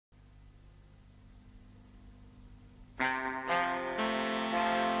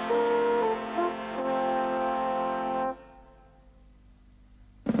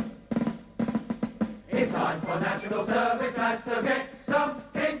service has to get some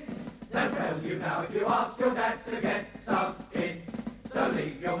in. They'll tell you now if you ask your dads to get some in. So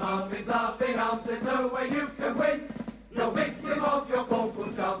leave your mummy's loving arms, there's no way you can win. You're victim of your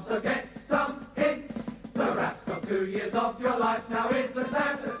corporal's charm, so get some in. The rat's got 2 years of your life now, isn't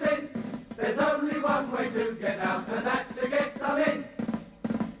that a sin? There's only one way to get out, and that's to get some in.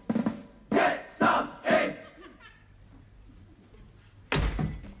 Get some in!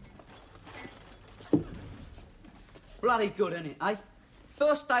 Bloody good, isn't it, eh?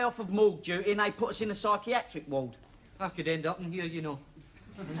 First day off of morgue duty and they put us in a psychiatric ward. I could end up in here, you know.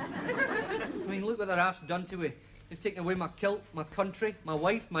 I mean, look what their half's done to me. They've taken away my kilt, my country, my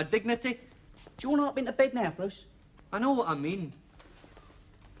wife, my dignity. Do you want to up into bed now, Bruce? I know what I mean.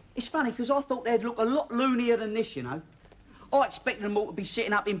 It's funny, because I thought they'd look a lot loonier than this, you know. I expected them all to be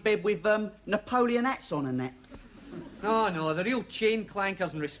sitting up in bed with Napoleon hats on and that. No, the real chain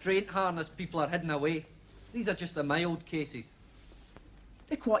clankers and restraint harness people are hidden away. These are just the mild cases.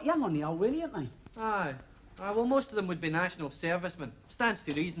 They're quite young on the old, really, aren't they? Aye. Well, most of them would be national servicemen. Stands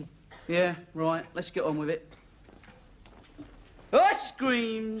to reason. Yeah, right. Let's get on with it. Ice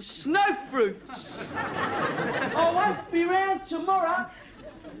cream, snow fruits. I won't be round tomorrow.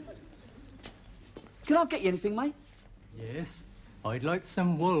 Can I get you anything, mate? Yes. I'd like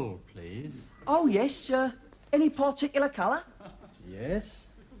some wool, please. Oh, yes. Any particular colour? Yes.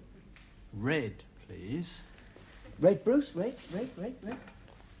 Red, please. Red, Bruce. Red.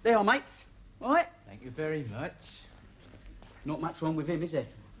 There you are, mate. All right? Thank you very much. Not much wrong with him, is there?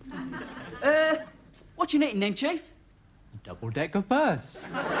 What you knitting then, Chief? Double-decker bus.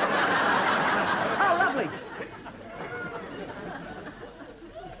 Oh, lovely.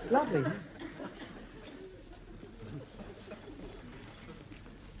 Lovely.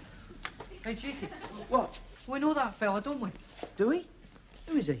 Hey, Jakey. What? We know that fella, don't we? Do we?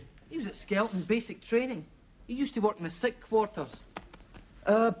 Who is he? He was at Skelton Basic Training. He used to work in the sick quarters.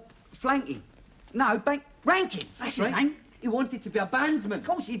 Flanking. No, Rankin. That's his name. He wanted to be a bandsman. Of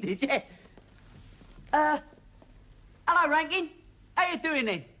course he did, yeah. Hello, Rankin. How you doing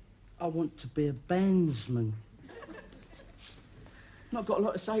then? I want to be a bandsman. Not got a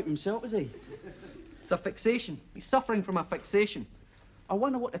lot to say for himself, has he? It's a fixation. He's suffering from a fixation. I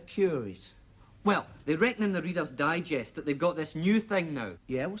wonder what the cure is. Well, they reckon in the Reader's Digest that they've got this new thing now.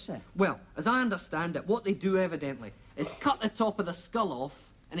 Yeah, what's that? Well, as I understand it, what they do evidently is cut the top of the skull off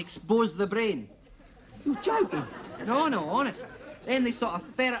and expose the brain. You're joking? No, honest. Then they sort of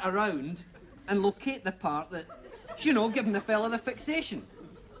ferret around and locate the part that, you know, giving the fella the fixation.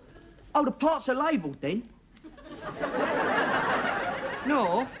 Oh, the parts are labelled then?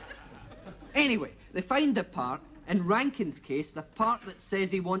 No. Anyway, they find the part. In Rankin's case, the part that says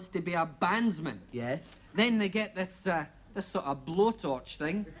he wants to be a bandsman. Yes. Then they get this sort of blowtorch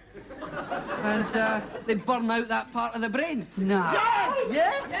thing, and they burn out that part of the brain. No.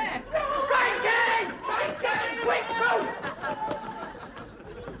 Yeah? Yeah? Rankin! Rankin! Quick, Bruce!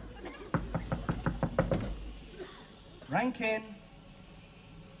 Rankin.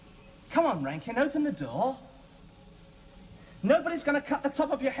 Come on, Rankin, open the door. Nobody's going to cut the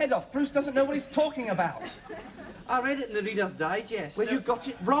top of your head off. Bruce doesn't know what he's talking about. I read it in the Reader's Digest. Well, you got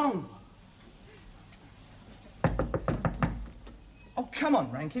it wrong. Oh, come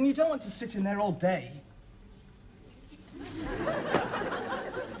on, Rankin. You don't want to sit in there all day.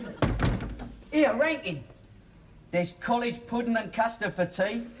 Here, Rankin. There's college pudding and custard for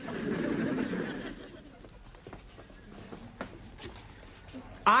tea.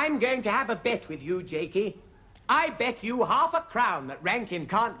 I'm going to have a bet with you, Jakey. I bet you £half that Rankin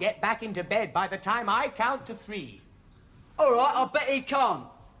can't get back into bed by the time I count to 3. All right, I bet he can't.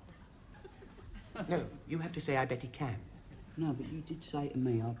 No, you have to say I bet he can. No, but you did say to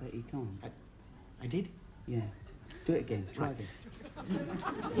me, I bet he can't. I did? Yeah. Do it again. Try again.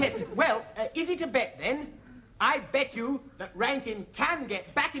 Yes, well, is it a bet, then? I bet you that Rankin can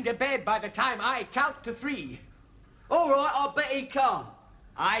get back into bed by the time I count to 3. All right, I bet he can't.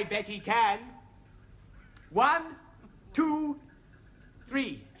 I bet he can. 1, 2,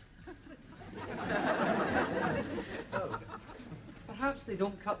 3. Perhaps they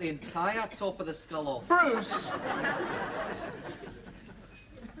don't cut the entire top of the skull off. Bruce!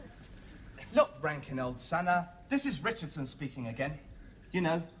 Look, Rankin, old son, this is Richardson speaking again. You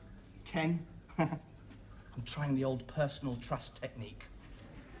know, Ken. I'm trying the old personal trust technique.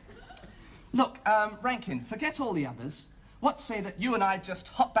 Look, Rankin, forget all the others. What say that you and I just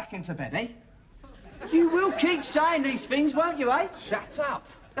hop back into bed, eh? You will keep saying these things, won't you, eh? Shut up.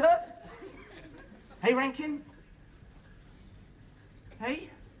 Hey, Rankin? Hey?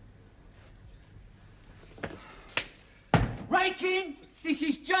 Rankin, this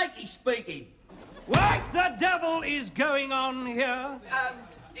is Jakey speaking. What the devil is going on here?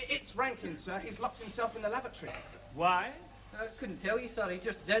 It's Rankin, sir. He's locked himself in the lavatory. Why? I couldn't tell you, sir. He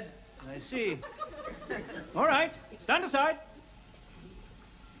just did. I see. All right, stand aside.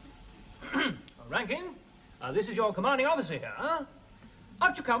 Rankin, this is your commanding officer here, huh?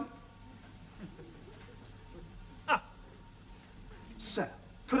 Out you come. Ah. Sir,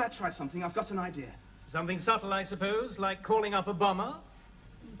 could I try something? I've got an idea. Something subtle, I suppose, like calling up a bomber?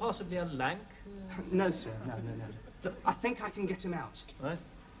 Possibly a lank? No, sir. No. Look, I think I can get him out. What?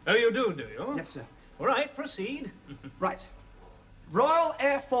 Oh, you do you? Yes, sir. All right, proceed. Right. Royal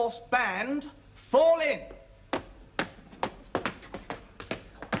Air Force Band, fall in.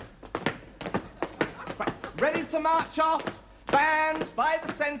 Right. Ready to march off. Band by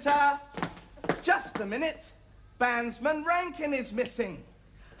the centre. Just a minute. Bandsman Rankin is missing.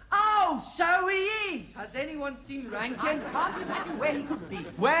 Oh, so he is! Has anyone seen Rankin? I can't imagine where he could be.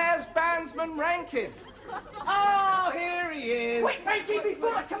 Where's Bandsman Rankin? Oh, here he is. Quick, Rankin,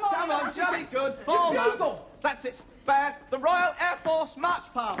 before I come on! Come on, jolly good. Form up. Bugle. That's it. Band. The Royal Air Force march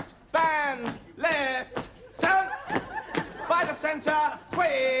past. Band. Left. Turn. By the centre.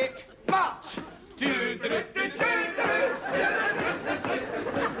 Quick. March.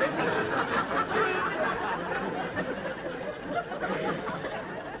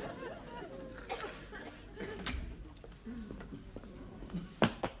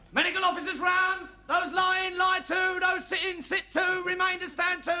 Medical officers rounds. Those lying, lie to. Those sitting, sit to. Remain to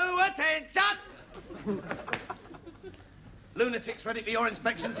stand to. Attention. Lunatics ready for your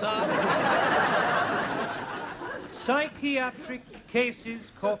inspection, sir. Psychiatric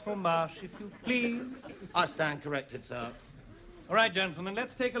cases, Corporal Marsh, if you please. I stand corrected, sir. All right, gentlemen,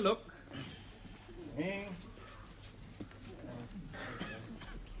 let's take a look. Okay.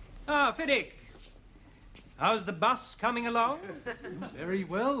 Fiddick. How's the bus coming along? Very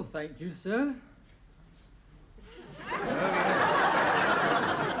well, thank you, sir.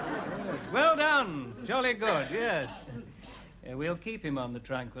 Well done. Jolly good, yes. We'll keep him on the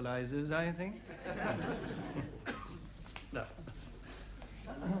tranquilizers, I think. No.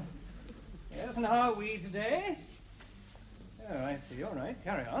 Yes, and how are we today? Oh, I see. All right,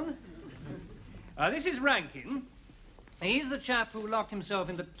 carry on. This is Rankin. He's the chap who locked himself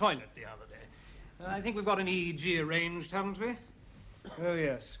in the toilet the other day. I think we've got an EEG arranged, haven't we? Oh,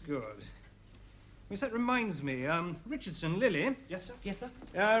 yes, good. Yes, that reminds me, Richardson, Lily. Yes, sir. Yes,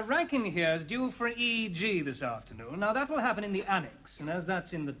 sir. Rankin here is due for an EEG this afternoon. Now, that will happen in the annex, and as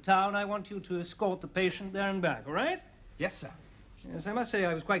that's in the town, I want you to escort the patient there and back, all right? Yes, sir. Yes, I must say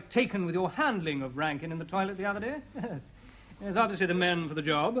I was quite taken with your handling of Rankin in the toilet the other day. Yes, obviously the men for the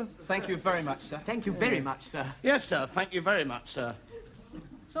job. Thank you very much, sir. Thank you very much, sir. Yes, sir. Thank you very much, sir.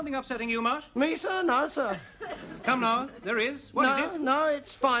 Something upsetting you, Marsh? Me, sir? No, sir. Come now, there is. What is it? No,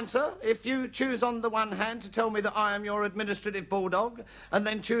 it's fine, sir. If you choose on the one hand to tell me that I am your administrative bulldog, and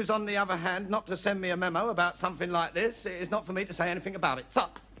then choose on the other hand not to send me a memo about something like this, it is not for me to say anything about it, sir.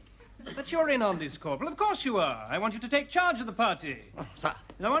 But you're in on this, Corporal. Of course you are. I want you to take charge of the party. Oh, sir.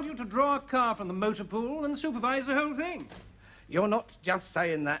 And I want you to draw a car from the motor pool and supervise the whole thing. You're not just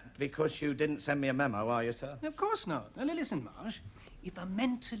saying that because you didn't send me a memo, are you, sir? Of course not. Now, listen, Marsh. If a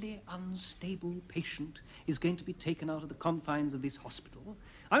mentally unstable patient is going to be taken out of the confines of this hospital,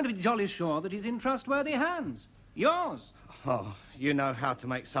 I'm going to be jolly sure that he's in trustworthy hands. Yours. Oh, you know how to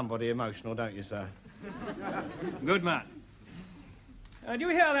make somebody emotional, don't you, sir? Good man. Do you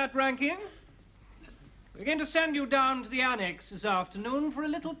hear that, Rankin? We're going to send you down to the annex this afternoon for a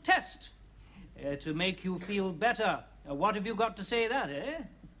little test to make you feel better. What have you got to say that, eh?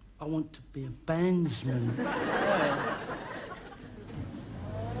 I want to be a bandsman.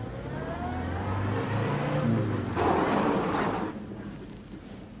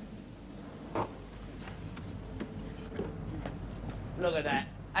 Look at that.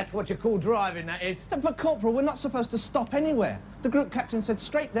 That's what you call driving, that is. But, Corporal, we're not supposed to stop anywhere. The group captain said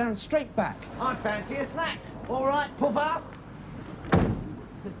straight there and straight back. I fancy a snack. All right, puff ass.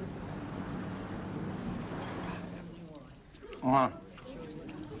 All right.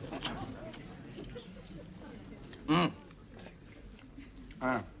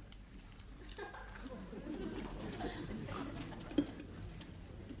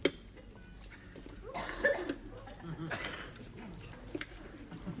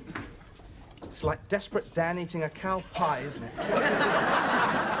 It's like Desperate Dan eating a cow pie, isn't it?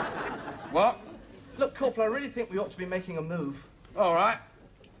 What? Look, Corporal, I really think we ought to be making a move. All right.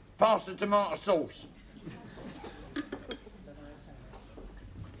 Pass the tomato sauce.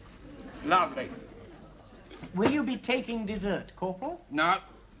 Lovely. Will you be taking dessert, Corporal? No,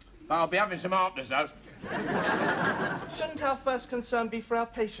 but I'll be having some after, though. Shouldn't our first concern be for our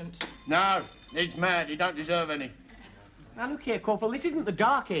patient? No, He's mad. He don't deserve any. Now, look here, Corporal, this isn't the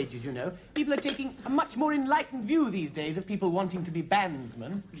Dark Ages, you know. People are taking a much more enlightened view these days of people wanting to be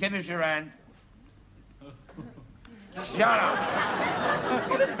bandsmen. Give us your hand. Shut up.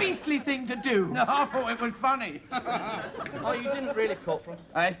 What a beastly thing to do. No, I thought it was funny. Oh, you didn't really, Corporal.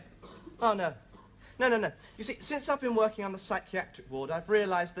 Eh? Oh, no. No. You see, since I've been working on the psychiatric ward, I've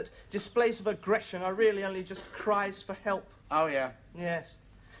realised that displays of aggression are really only just cries for help. Oh, yeah. Yes.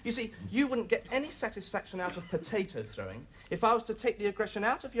 You see, you wouldn't get any satisfaction out of potato throwing if I was to take the aggression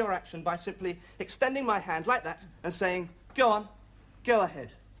out of your action by simply extending my hand like that and saying, go on, go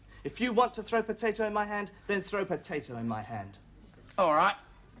ahead. If you want to throw potato in my hand, then throw potato in my hand. All right.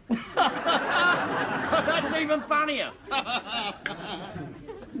 That's even funnier. I'll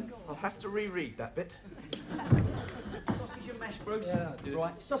have to reread that bit. Sausage and mash, Bruce. Yeah, do it.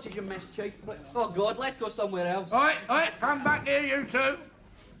 Right, sausage and mash, Chief. Oh, God, let's go somewhere else. All right, come back here, you two.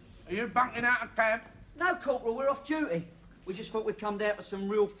 Are you bunking out of camp? No, Corporal, we're off duty. We just thought we'd come down for some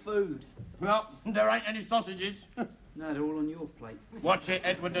real food. Well, there ain't any sausages. No, they're all on your plate. Watch it,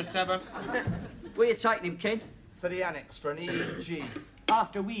 Edward VII. Where you taking him, Ken? To the annex for an EEG.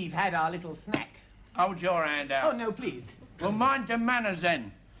 After we've had our little snack. Hold your hand out. Oh, no, please. Well, mind your manners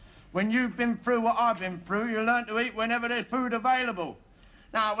then. When you've been through what I've been through, you learn to eat whenever there's food available.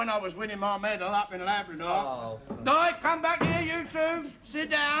 Now, when I was winning my medal up in Labrador... Oh, Right, come back here, you two. Sit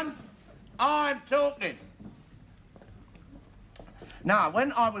down. I'm talking. Now,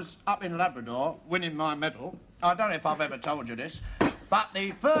 when I was up in Labrador winning my medal, I don't know if I've ever told you this, but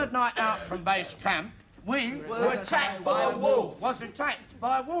the third night out from base camp, we were attacked by wolves. Was attacked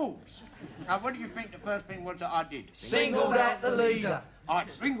by wolves. Now, what do you think the first thing was that I did? Singled out the leader. I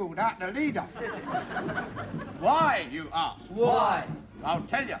singled out the leader. Why, you ask? Why? I'll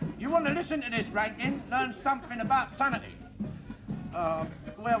tell you. You want to listen to this, Rankin? Learn something about sanity.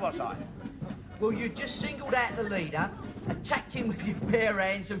 Where was I? Well, you just singled out the leader, attacked him with your bare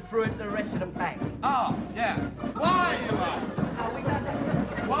hands and threw him to the rest of the pack. Oh, yeah. Why, you ask?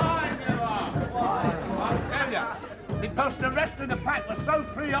 Why, you ask? Why? I'll tell you. Because the rest of the pack was so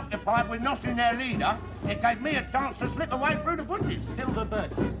preoccupied with knotting their leader, it gave me a chance to slip away through the bushes. Silver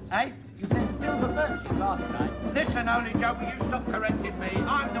birches. Eh? You said silver birches last night. Listen, Holy Joe, will you stop correcting me?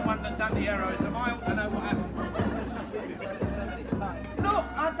 I'm the one that done the heroism. I ought to know what happened. Look,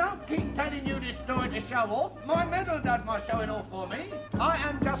 I don't keep telling you this story to show off. My medal does my showing off for me. I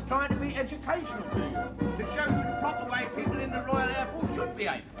am just trying to be educational to you, to show you the proper way people in the Royal Air Force should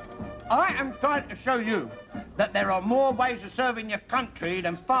behave. I am trying to show you that there are more ways of serving your country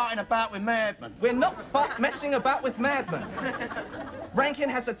than farting about with madmen. We're not messing about with madmen. Rankin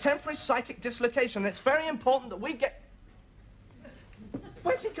has a temporary psychic dislocation, and it's very important that we get...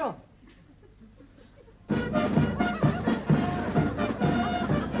 Where's he gone?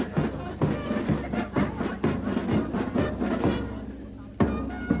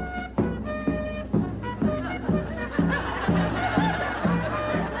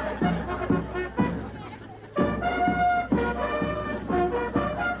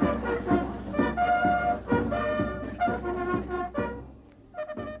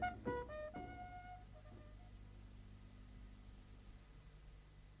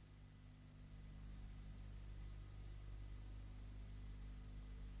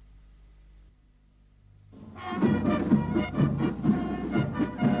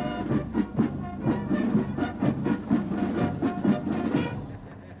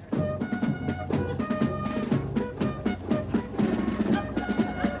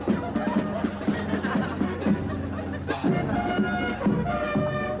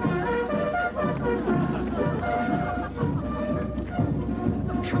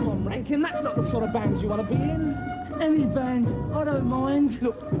 That's not the sort of band you want to be in. Any band, I don't mind.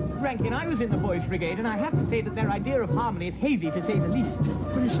 Look, Rankin, I was in the boys' brigade, and I have to say that their idea of harmony is hazy, to say the least.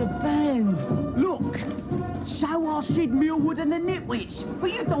 But it's a band. Look, so are Sid Millwood and the Nitwits.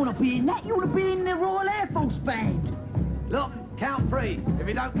 But you don't want to be in that. You want to be in the Royal Air Force Band. Look, count 3. If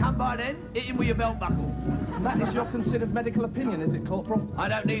you don't come by then, hit him with your belt buckle. And that is your considered medical opinion, is it, Corporal? I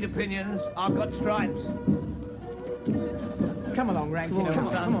don't need opinions. I've got stripes. Come along, Rankin.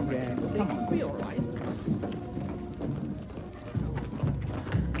 Come on, Rankin. Come on. Be all right.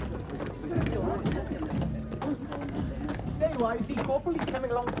 There you are. You see, Corporal, he's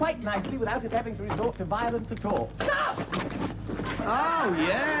coming along quite nicely without us having to resort to violence at all. Oh,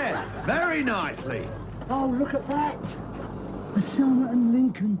 yeah. Very nicely. Oh, look at that. A Selma and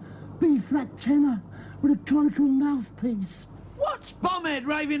Lincoln B-flat tenor with a conical mouthpiece. What's Bombhead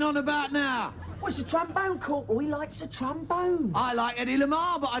raving on about now? Well, it's a trombone, Corporal. He likes a trombone. I like Eddie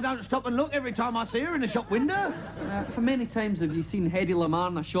Lamar, but I don't stop and look every time I see her in the shop window. How many times have you seen Hedy Lamar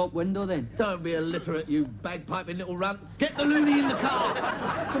in a shop window, then? Don't be illiterate, you bagpiping little runt. Get the loony in the car.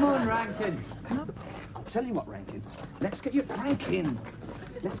 Come on, Rankin. I'll tell you what, Rankin. Let's get your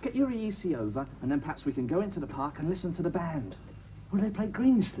EC over, and then perhaps we can go into the park and listen to the band. Will they play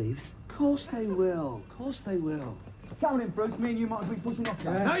Greensleeves? Of course they will. Of course they will. Come on in, Bruce. Me and you might as well be pushing off.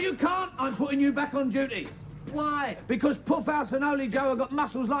 No, you can't. I'm putting you back on duty. Why? Because Puffhouse and Holy Joe have got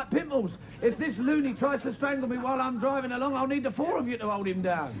muscles like pimples. If this loony tries to strangle me while I'm driving along, I'll need the four of you to hold him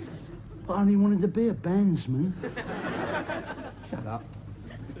down. But I only wanted to be a bandsman. Shut up.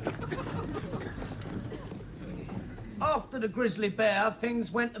 After the grizzly bear,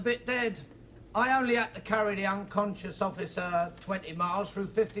 things went a bit dead. I only had to carry the unconscious officer 20 miles through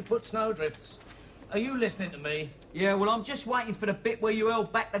 50-foot snowdrifts. Are you listening to me? Yeah, well, I'm just waiting for the bit where you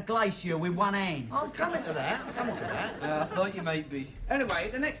held back the glacier with one hand. I'm coming to that. I thought you might be. Anyway,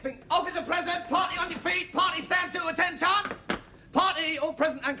 the next thing... Officer present, party on your feet, party stand to attention. Party all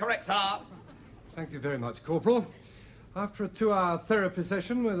present and correct, sir. Thank you very much, Corporal. After a 2-hour therapy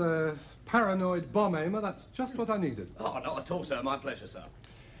session with a paranoid bomb aimer, that's just what I needed. Oh, not at all, sir. My pleasure, sir.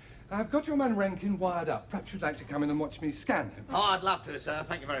 I've got your man Rankin wired up. Perhaps you'd like to come in and watch me scan him. Oh, I'd love to, sir.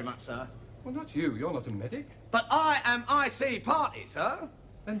 Thank you very much, sir. Well, not you. You're not a medic. But I am IC Party, sir.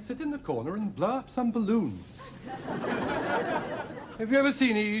 Then sit in the corner and blow up some balloons. Have you ever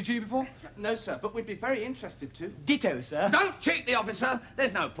seen EEG before? No, sir, but we'd be very interested to. Ditto, sir. Don't cheat the officer.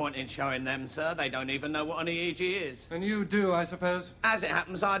 There's no point in showing them, sir. They don't even know what an EEG is. And you do, I suppose? As it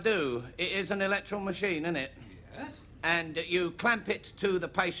happens, I do. It is an electoral machine, isn't it? Yes. And you clamp it to the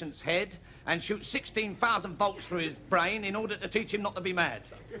patient's head and shoot 16,000 volts through his brain in order to teach him not to be mad,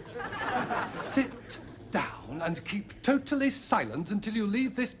 sir. Sit down and keep totally silent until you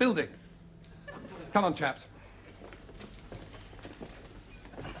leave this building. Come on, chaps.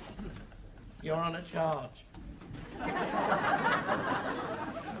 You're on a charge.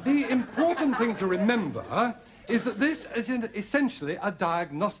 The important thing to remember is that this is essentially a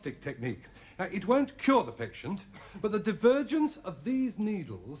diagnostic technique. Now, it won't cure the patient, but the divergence of these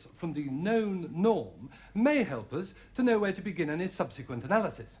needles from the known norm may help us to know where to begin any subsequent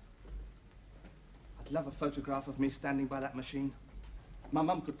analysis. I'd love a photograph of me standing by that machine. My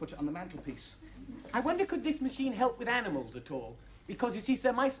mum could put it on the mantelpiece. I wonder, could this machine help with animals at all? Because, you see,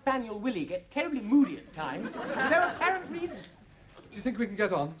 sir, my spaniel Willie gets terribly moody at times, for no apparent reason. Do you think we can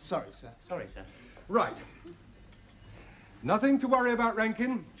get on? Sorry, sir. Sorry, sir. Right. Nothing to worry about,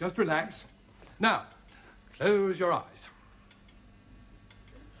 Rankin. Just relax. Now, close your eyes.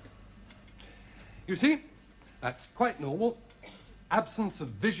 You see, that's quite normal. Absence of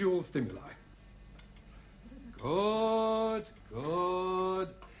visual stimuli. Good, good.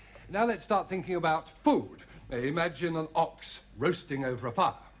 Now let's start thinking about food. Imagine an ox roasting over a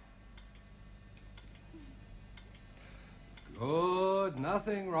fire. Good,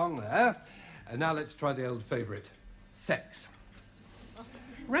 nothing wrong there. And now let's try the old favourite, sex.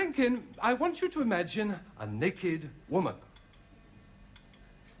 Rankin, I want you to imagine a naked woman.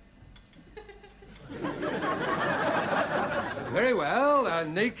 Very well, a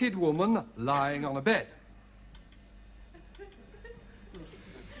naked woman lying on a bed.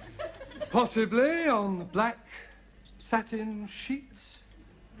 Possibly on black satin sheets.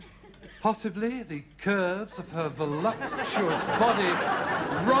 Possibly the curves of her voluptuous body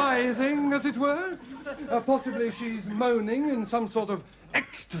writhing, as it were. Possibly she's moaning in some sort of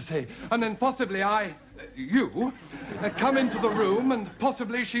ecstasy. And then possibly you, come into the room and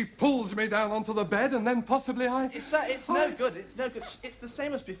possibly she pulls me down onto the bed and then possibly It's no good. It's no good. It's the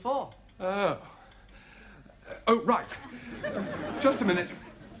same as before. Oh. Oh, right. Just a minute.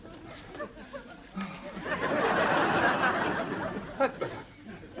 That's better.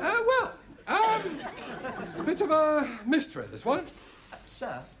 A bit of a mystery, this one.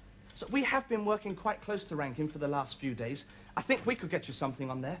 Sir, so we have been working quite close to Rankin for the last few days. I think we could get you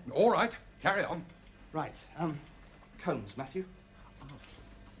something on there. All right, carry on. Right, combs, Matthew. Oh.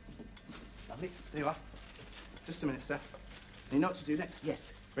 Lovely, there you are. Just a minute, sir. You know what to do next?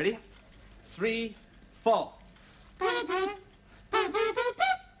 Yes. Ready? 3, 4.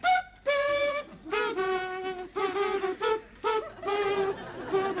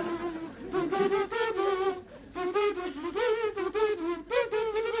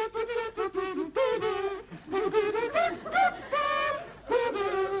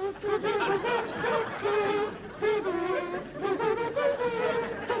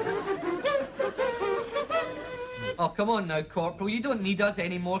 Oh, come on now, Corporal. You don't need us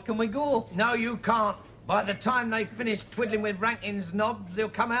anymore. Can we go? No, you can't. By the time they finish twiddling with Rankin's knobs, he'll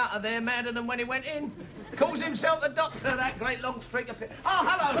come out of there madder than when he went in. Calls himself a doctor, that great long streak of... Oh,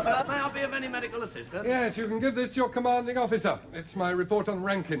 hello, sir. May I be of any medical assistance? Yes, you can give this to your commanding officer. It's my report on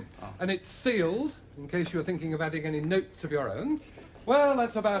Rankin. And it's sealed, in case you're thinking of adding any notes of your own. Well,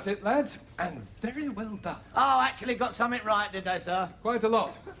 that's about it, lads. And very well done. Oh, actually got something right, did they, sir? Quite a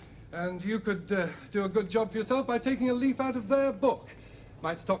lot. And you could do a good job for yourself by taking a leaf out of their book.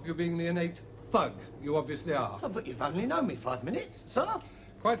 Might stop you being the innate thug you obviously are. Oh, but you've only known me 5 minutes, sir.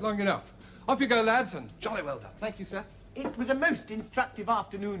 Quite long enough. Off you go, lads, and jolly well done. Thank you, sir. It was a most instructive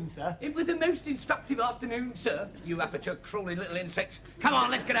afternoon, sir. It was a most instructive afternoon, sir. You aperture crawly little insects. Come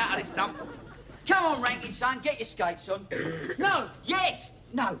on, let's get out of this dump. Come on, Rankin, son, get your skates on. No, yes!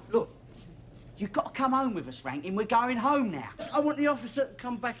 No, look. You've got to come home with us, Rankin. We're going home now. I want the officer to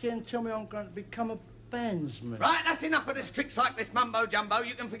come back here and tell me I'm going to become a bandsman. Right, that's enough of this tricks like this mumbo-jumbo.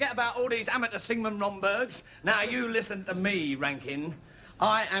 You can forget about all these amateur Sigmund Rombergs. Now, you listen to me, Rankin.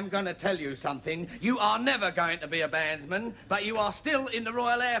 I am going to tell you something. You are never going to be a bandsman, but you are still in the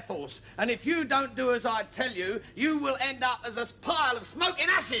Royal Air Force. And if you don't do as I tell you, you will end up as a pile of smoking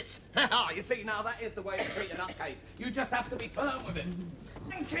ashes. You see, now that is the way to treat a nutcase. You just have to be firm with it.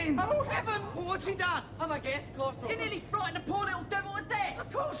 Rankin! Oh, heavens! Well, what's he done? I'm a guest corporal. You nearly frightened the poor little devil to death.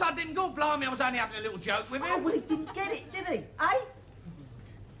 Of course I didn't. God blimey, I was only having a little joke with him. Oh, well, he didn't get it, did he? Eh?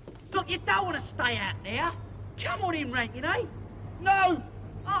 Look, you don't want to stay out there. Come on in, Rankin, eh? No!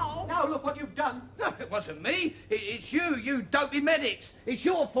 Oh! Now look what you've done. No, it wasn't me. It's you, you dopey medics. It's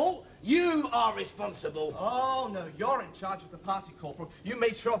your fault. You are responsible. Oh, no, you're in charge of the party, Corporal. You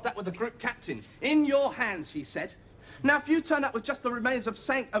made sure of that with the group captain. In your hands, he said. Now, if you turn up with just the remains of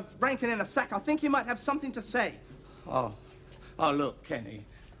Rankin in a sack, I think you might have something to say. Oh, look, Kenny.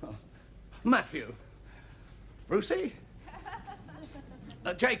 Oh. Matthew. Brucey?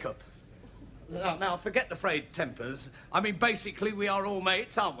 Jacob. Now, forget the frayed tempers. I mean, basically, we are all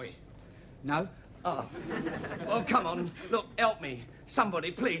mates, aren't we? No. Oh. Well, come on. Look, help me.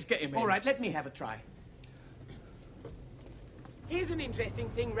 Somebody, please, get him in. All right, let me have a try. Here's an interesting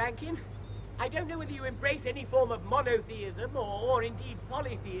thing, Rankin. I don't know whether you embrace any form of monotheism or indeed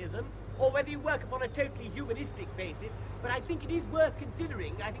polytheism, or whether you work upon a totally humanistic basis, but I think it is worth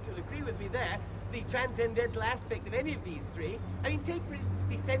considering, I think you'll agree with me there, the transcendental aspect of any of these three. I mean, take, for instance,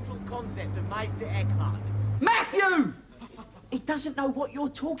 the central concept of Meister Eckhart. Matthew! He doesn't know what you're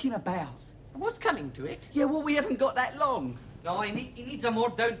talking about. What's coming to it? Yeah, well, we haven't got that long. No, he needs a more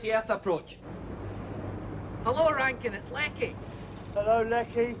down-to-earth approach. Hello, Rankin, it's Lecky. Hello,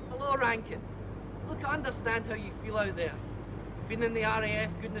 Lecky. Hello, Rankin. Look, I understand how you feel out there. Been in the RAF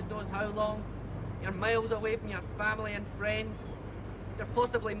goodness knows how long. You're miles away from your family and friends. You're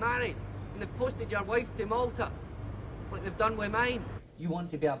possibly married, and they've posted your wife to Malta, like they've done with mine. You want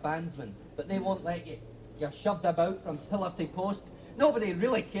to be a bandsman, but they won't let you. You're shoved about from pillar to post. Nobody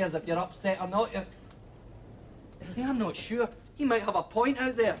really cares if you're upset or not. Yeah, I'm not sure. He might have a point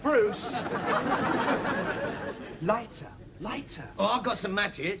out there. Bruce! Lighter. Lighter. Oh, I've got some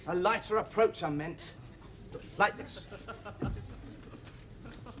matches. A lighter approach, I meant. Like this.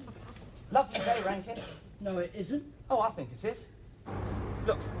 Lovely day, Rankin. No, it isn't. Oh, I think it is.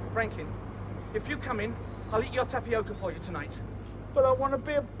 Look, Rankin, if you come in, I'll eat your tapioca for you tonight. But I want to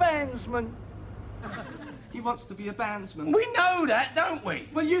be a bandsman. He wants to be a bandsman. We know that, don't we?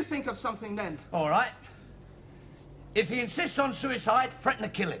 Well, you think of something then. All right. If he insists on suicide, threaten to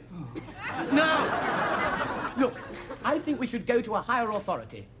kill him. No! Look, I think we should go to a higher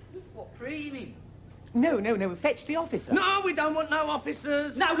authority. What, pray you mean? No, fetch the officer. No, we don't want no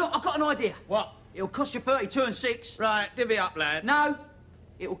officers. No, look, I've got an idea. What? It'll cost you 32 and 6. Right, divvy up, lad. No,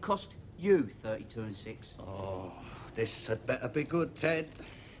 it'll cost you 32 and 6. Oh, this had better be good, Ted.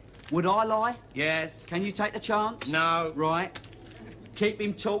 Would I lie? Yes. Can you take the chance? No. Right. Keep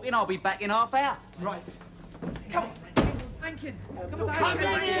him talking, I'll be back in half hour. Right. Come on, Rankin. Rankin, come down. Come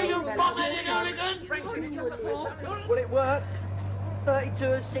in here, you bum-headed hooligan! Rankin, just a fall. Well, it worked. 32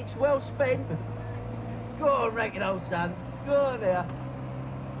 and 6, well spent. Go on, Rankin, old son. Go on there.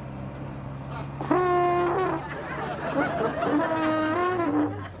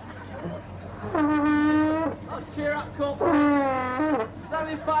 Oh, cheer up, Corporal. It's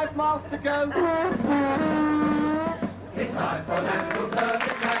only 5 miles to go. It's time for national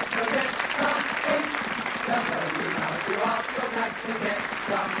service, national get something. They'll tell you how to ask your dad to get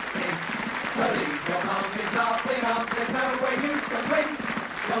something. So leave your mum is laughing up, there's no way you can win.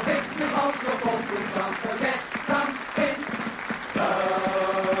 You're victim of your corporal's wrath, so get something. So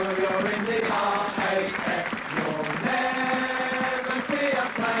you're in the RAF, you'll never see a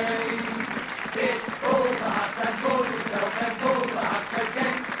plane. It's all the hut and pull yourself and pull the hut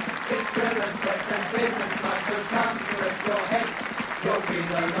again. It's drill and sweat and business.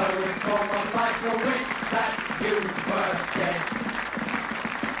 lowest form of life, you'll wish that you were dead.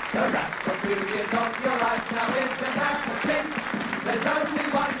 The rats of 2 years of your life, now isn't that a sin? There's only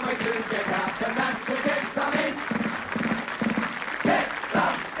one way to get out, and that's